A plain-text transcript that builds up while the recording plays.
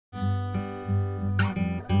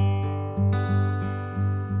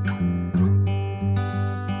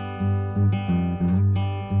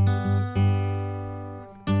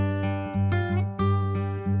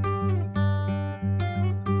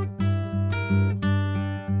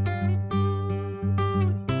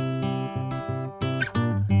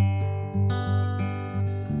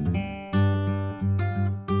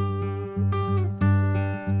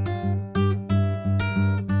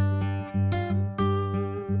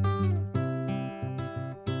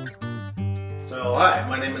So hi,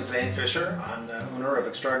 my name is Zane Fisher. I'm the owner of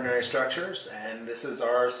Extraordinary Structures, and this is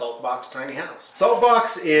our Saltbox tiny house.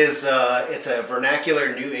 Saltbox is it's a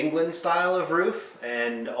vernacular New England style of roof,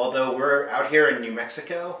 and although we're out here in New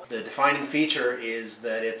Mexico, the defining feature is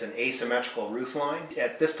that it's an asymmetrical roof line.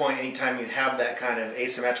 At this point, anytime you have that kind of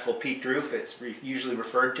asymmetrical peaked roof, it's usually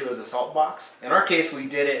referred to as a saltbox. In our case, we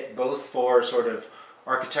did it both for sort of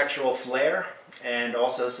architectural flair and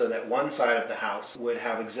also so that one side of the house would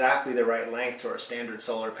have exactly the right length for a standard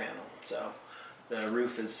solar panel. So the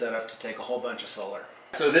roof is set up to take a whole bunch of solar.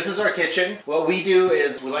 So this is our kitchen. What we do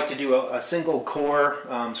is we like to do a single core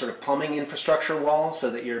sort of plumbing infrastructure wall so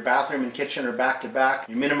that your bathroom and kitchen are back to back.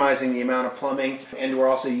 You're minimizing the amount of plumbing, and we're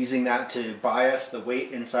also using that to bias the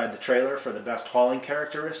weight inside the trailer for the best hauling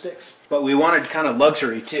characteristics. But we wanted kind of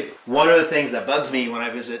luxury too. One of the things that bugs me when I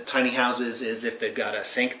visit tiny houses is if they've got a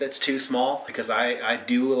sink that's too small, because I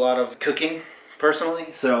do a lot of cooking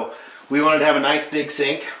personally. So we wanted to have a nice big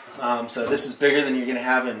sink. So this is bigger than you're going to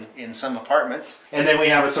have in some apartments. And then we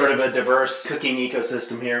have a sort of a diverse cooking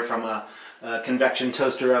ecosystem here, from a convection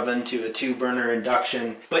toaster oven to a 2-burner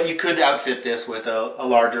induction. But you could outfit this with a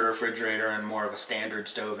larger refrigerator and more of a standard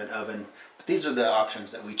stove and oven. But these are the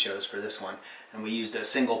options that we chose for this one. And we used a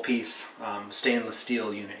single piece stainless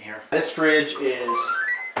steel unit here. This fridge is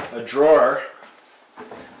a drawer.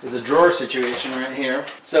 There's a drawer situation right here.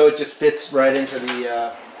 So it just fits right into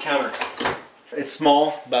the counter. It's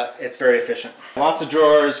small, but it's very efficient. Lots of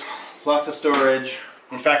drawers, lots of storage.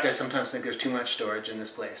 In fact, I sometimes think there's too much storage in this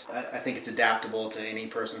place. I think it's adaptable to any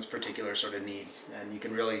person's particular sort of needs, and you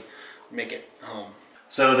can really make it home.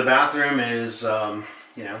 So the bathroom is,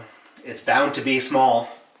 you know, it's bound to be small,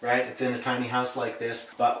 right? It's in a tiny house like this,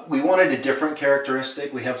 but we wanted a different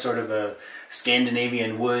characteristic. We have sort of a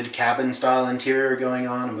Scandinavian wood cabin style interior going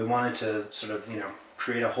on, and we wanted to sort of, you know,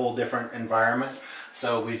 create a whole different environment.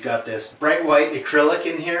 So we've got this bright white acrylic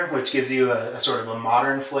in here, which gives you a sort of a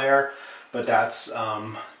modern flair, but that's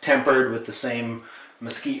tempered with the same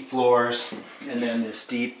mesquite floors, and then this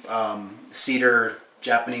deep cedar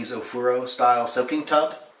Japanese ofuro style soaking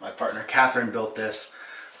tub. My partner Catherine built this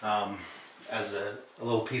as a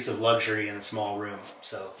little piece of luxury in a small room.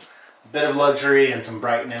 So a bit of luxury and some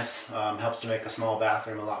brightness helps to make a small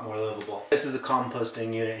bathroom a lot more livable. This is a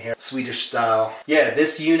composting unit here, Swedish style. Yeah,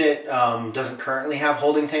 this unit doesn't currently have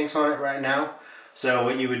holding tanks on it right now. So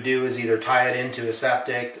what you would do is either tie it into a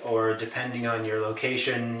septic, or depending on your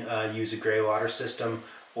location, use a gray water system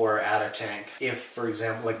or add a tank. If, for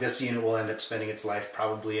example, like this unit will end up spending its life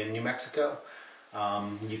probably in New Mexico.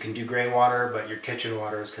 You can do gray water, but your kitchen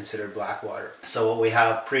water is considered black water. So what we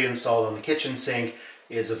have pre-installed on the kitchen sink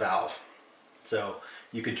is a valve. So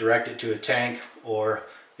you could direct it to a tank, or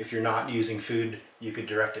if you're not using food, you could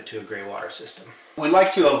direct it to a gray water system. We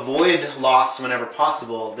like to avoid lofts whenever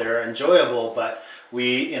possible. They're enjoyable, but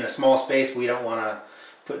in a small space, we don't want to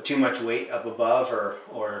put too much weight up above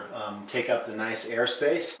or take up the nice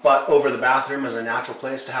airspace. But over the bathroom is a natural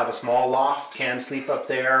place to have a small loft. Can sleep up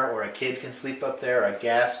there, or a kid can sleep up there, a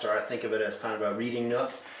guest, or I think of it as kind of a reading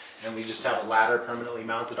nook. And we just have a ladder permanently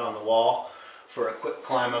mounted on the wall for a quick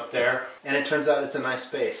climb up there. And it turns out it's a nice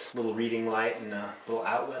space. A little reading light and a little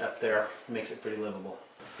outlet up there makes it pretty livable.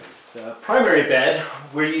 The primary bed,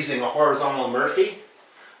 we're using a horizontal Murphy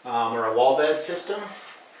or a wall bed system.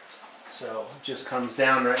 So it just comes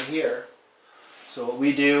down right here. So what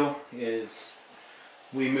we do is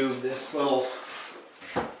we move this little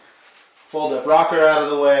fold-up rocker out of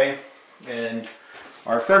the way, and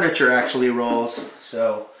our furniture actually rolls,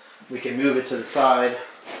 so we can move it to the side,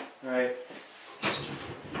 right? Just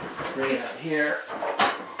bring it out here.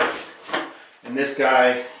 And this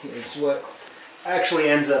guy is what actually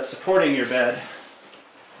ends up supporting your bed,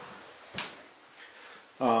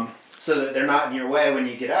 so that they're not in your way when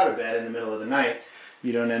you get out of bed in the middle of the night.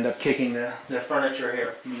 You don't end up kicking the furniture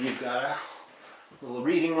here. You've got a little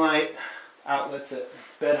reading light, outlets at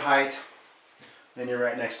bed height, and you're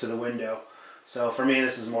right next to the window. So for me,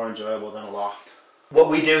 this is more enjoyable than a loft. What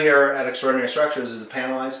we do here at Extraordinary Structures is a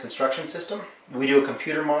panelized construction system. We do a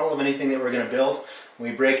computer model of anything that we're going to build.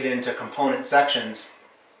 We break it into component sections,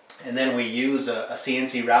 and then we use a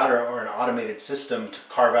CNC router or an automated system to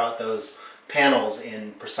carve out those panels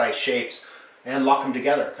in precise shapes and lock them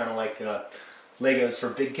together, kind of like Legos for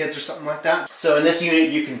big kids or something like that. So in this unit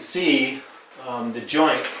you can see the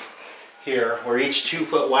joints here, where each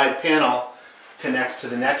 2-foot wide panel connects to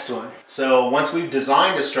the next one. So once we've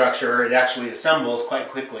designed a structure, it actually assembles quite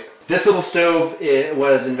quickly. This little stove, it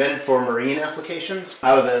was invented for marine applications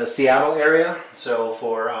out of the Seattle area. So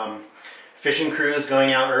for fishing crews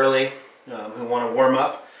going out early who want to warm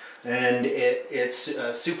up, and it's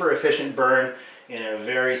a super efficient burn. in a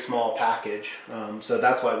very small package. So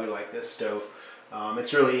that's why we like this stove.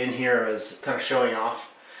 It's really in here as kind of showing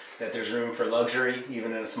off that there's room for luxury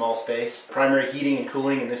even in a small space. Primary heating and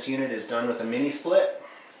cooling in this unit is done with a mini split,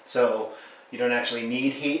 so you don't actually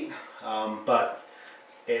need heat, but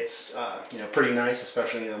it's pretty nice,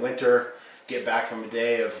 especially in the winter. Get back from a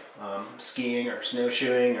day of skiing or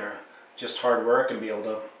snowshoeing or just hard work and be able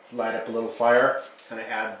to light up a little fire. Kind of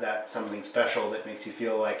adds that something special that makes you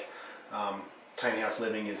feel like tiny house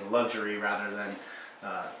living is a luxury rather than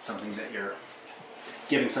something that you're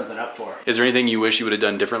giving something up for. Is there anything you wish you would have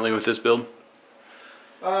done differently with this build?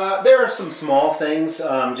 There are some small things,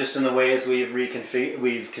 just in the ways we've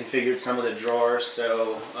configured some of the drawers.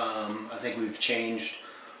 So I think we've changed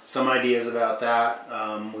some ideas about that.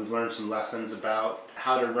 We've learned some lessons about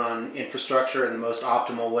how to run infrastructure in the most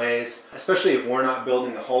optimal ways, especially if we're not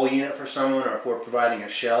building the whole unit for someone, or if we're providing a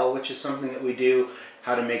shell, which is something that we do.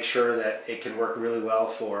 How to make sure that it can work really well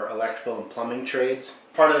for electrical and plumbing trades.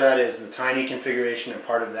 Part of that is the tiny configuration, and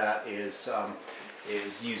part of that is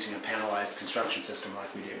using a panelized construction system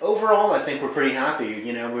like we do. Overall, I think we're pretty happy.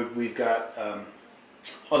 You know, we've got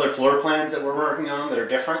other floor plans that we're working on that are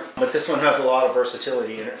different, but this one has a lot of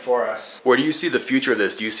versatility in it for us. Where do you see the future of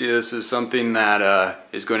this? Do you see this as something that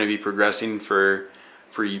is going to be progressing for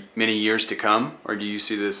many years to come, or do you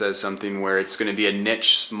see this as something where it's going to be a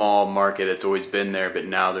niche, small market that's always been there, but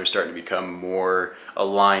now they're starting to become more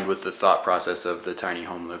aligned with the thought process of the tiny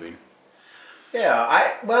home living? Yeah,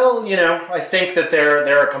 I think that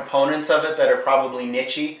there are components of it that are probably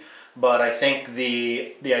niche-y, but I think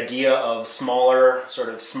the idea of smaller, sort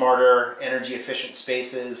of smarter, energy efficient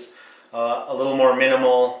spaces, a little more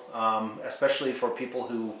minimal, especially for people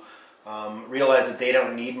who realize that they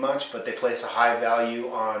don't need much, but they place a high value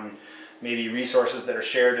on maybe resources that are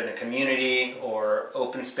shared in a community or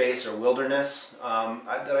open space or wilderness.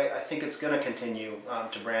 I think it's going to continue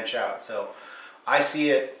to branch out. So I see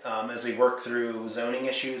it as we work through zoning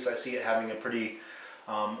issues. I see it having a pretty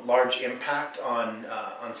large impact on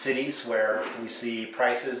cities where we see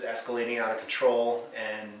prices escalating out of control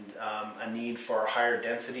and a need for higher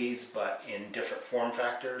densities, but in different form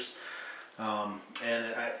factors. And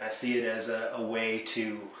I see it as a way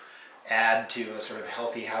to add to a sort of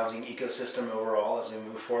healthy housing ecosystem overall as we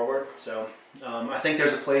move forward. So I think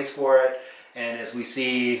there's a place for it, and as we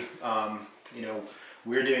see,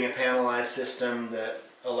 we're doing a panelized system that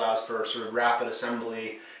allows for sort of rapid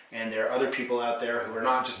assembly, and there are other people out there who are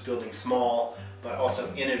not just building small, but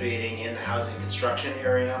also innovating in the housing construction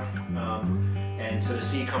area. And so to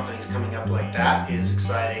see companies coming up like that is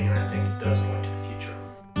exciting, and I think it does point to the